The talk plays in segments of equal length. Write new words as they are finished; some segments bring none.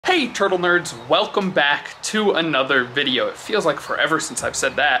Hey turtle nerds, welcome back to another video. It feels like forever since I've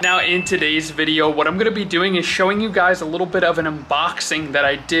said that. Now in today's video, what I'm gonna be doing is showing you guys a little bit of an unboxing that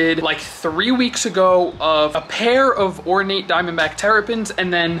I did like 3 weeks ago of a pair of ornate Diamondback Terrapins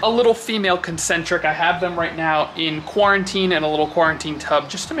and then a little female concentric. I have them right now in quarantine in a little quarantine tub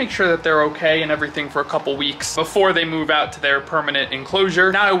just to make sure that they're okay and everything for a couple weeks before they move out to their permanent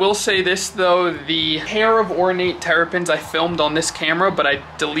enclosure. Now I will say this though, the pair of ornate Terrapins I filmed on this camera, but I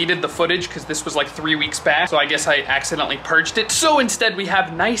deleted the footage because this was like 3 weeks back, so I guess I accidentally purged it. So instead we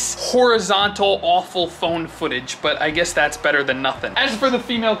have nice horizontal awful phone footage, but I guess that's better than nothing. As for the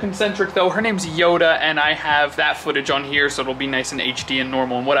female concentric though, her name's Yoda and I have that footage on here, so it'll be nice and HD and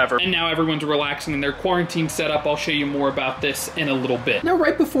normal and whatever. And now everyone's relaxing in their quarantine setup. I'll show you more about this in a little bit. Now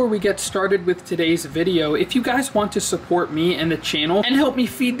right before we get started with today's video, if you guys want to support me and the channel and help me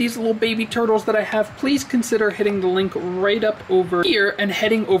feed these little baby turtles that I have, please consider hitting the link right up over here and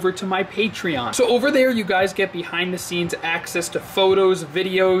heading over to my Patreon. So over there you guys get behind the scenes access to photos,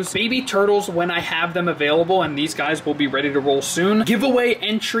 videos, baby turtles when I have them available, and these guys will be ready to roll soon. Giveaway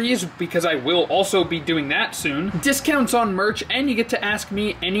entries, because I will also be doing that soon. Discounts on merch, and you get to ask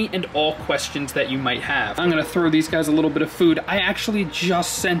me any and all questions that you might have. I'm gonna throw these guys a little bit of food. I actually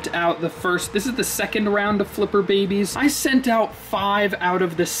just sent out this is the second round of flipper babies. I sent out 5 out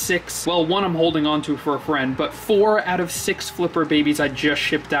of the 6. Well, one I'm holding on to for a friend, but 4 out of 6 flipper babies I just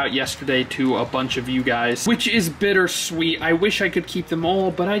shipped out yesterday to a bunch of you guys, which is bittersweet. I wish I could keep them all,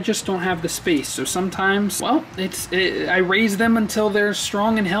 but I just don't have the space. So sometimes, well, I raise them until they're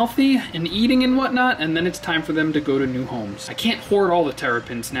strong and healthy and eating and whatnot, and then it's time for them to go to new homes. I can't hoard all the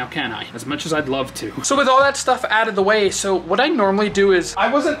Terrapins now, can I? As much as I'd love to. So with all that stuff out of the way, so what I normally do is,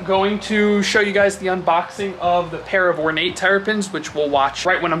 I wasn't going to show you guys the unboxing of the pair of ornate Terrapins, which we'll watch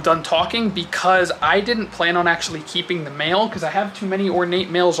right when I'm done talking, because I didn't plan on actually keeping the male, because I have too many ornate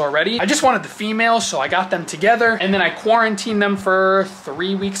males already. I just wanted the females, so I got them together, and then I quarantined them for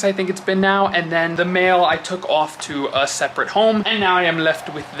 3 weeks, I think it's been now, and then the male I took off to a separate home, and now I am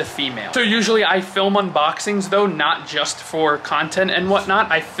left with the female. So usually I film unboxings though, not just for content and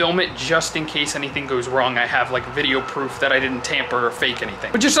whatnot. I film it just in case anything goes wrong. I have like video proof that I didn't tamper or fake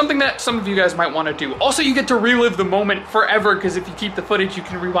anything, which is something that some of you guys might want to do. Also, you get to relive the moment forever, because if you keep the footage, you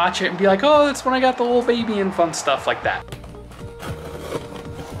can rewatch it and be like, oh, that's when I got the little baby, and fun stuff like that.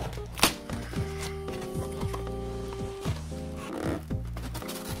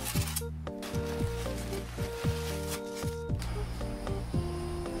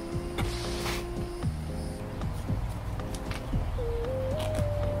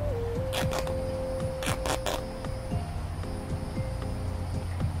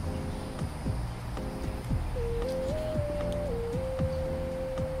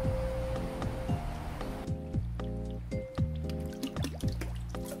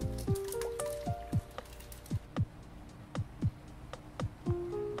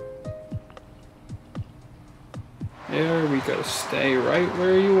 There, we gotta stay right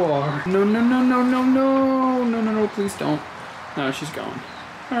where you are. No, no, no, no, no, no, no, no, no, please don't. No, she's gone.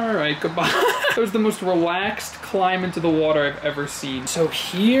 All right, goodbye. That was the most relaxed climb into the water I've ever seen. So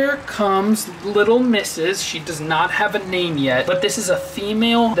here comes little Mrs. She does not have a name yet, but this is a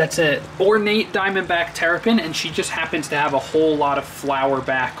female that's an ornate Diamondback Terrapin, and she just happens to have a whole lot of flower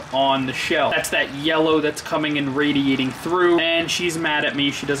back on the shell. That's that yellow that's coming and radiating through, and she's mad at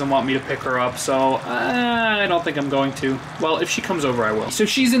me. She doesn't want me to pick her up, so I don't think I'm going to. Well, if she comes over, I will. So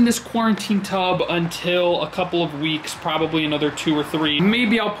she's in this quarantine tub until a couple of weeks, probably another 2 or 3.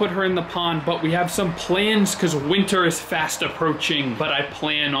 Maybe I'll put her in the pond, but we have some plans because winter is fast approaching. But I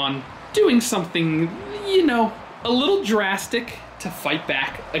plan on doing something, you know, a little drastic to fight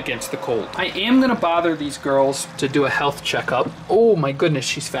back against the cold. I am gonna bother these girls to do a health checkup. Oh my goodness,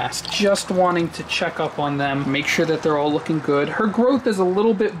 she's fast. Just wanting to check up on them, make sure that they're all looking good. Her growth is a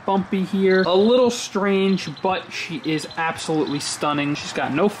little bit bumpy here, a little strange, but she is absolutely stunning. She's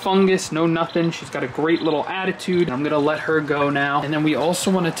got no fungus, no nothing. She's got a great little attitude. I'm gonna let her go now. And then we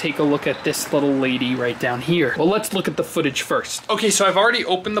also wanna take a look at this little lady right down here. Well, let's look at the footage first. Okay, so I've already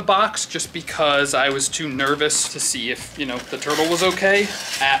opened the box just because I was too nervous to see if, you know, the turtle was okay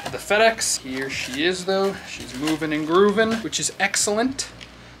at the FedEx. Here she is though. She's moving and grooving, which is excellent.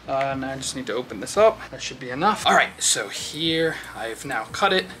 Now I just need to open this up. That should be enough. All right, so here I've now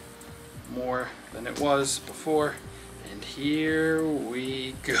cut it more than it was before. And here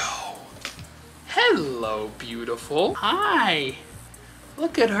we go. Hello, beautiful. Hi.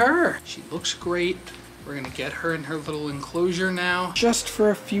 Look at her. She looks great. We're gonna get her in her little enclosure now. Just for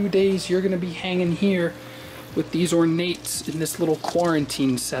a few days, you're gonna be hanging here with these ornates in this little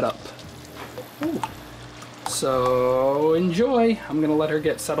quarantine setup. Ooh. So enjoy. I'm gonna let her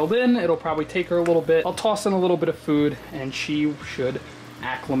get settled in. It'll probably take her a little bit. I'll toss in a little bit of food and she should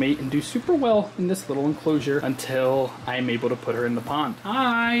acclimate and do super well in this little enclosure until I'm able to put her in the pond.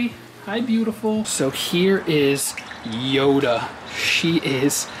 Hi. Hi, beautiful. So here is Yoda. She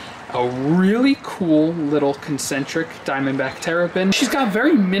is a really cool little concentric Diamondback Terrapin. She's got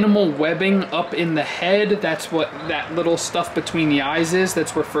very minimal webbing up in the head. That's what that little stuff between the eyes is.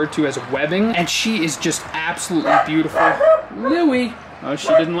 That's referred to as webbing. And she is just absolutely beautiful. Louie. Oh, she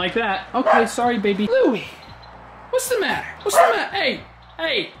didn't like that. Okay, sorry, baby. Louie, what's the matter? What's the matter?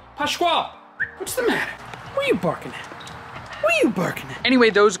 Hey, Pasquale, what's the matter? What are you barking at? What are you barking at?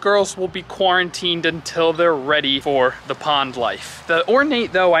 Anyway, those girls will be quarantined until they're ready for the pond life. The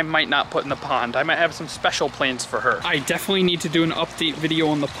ornate, though, I might not put in the pond. I might have some special plans for her. I definitely need to do an update video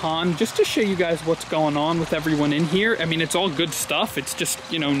on the pond just to show you guys what's going on with everyone in here. I mean, it's all good stuff. It's just,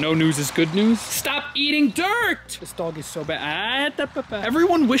 you know, no news is good news. Stop eating dirt! This dog is so bad.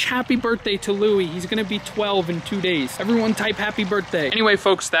 Everyone wish happy birthday to Louie. He's gonna be 12 in 2 days. Everyone type happy birthday. Anyway,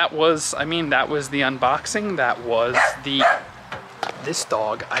 folks, that was the unboxing. That was this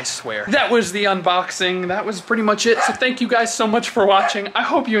dog, I swear. That was the unboxing. That was pretty much it. So thank you guys so much for watching. I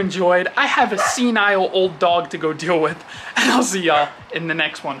hope you enjoyed. I have a senile old dog to go deal with. And I'll see y'all in the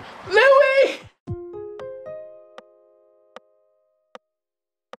next one. Louie!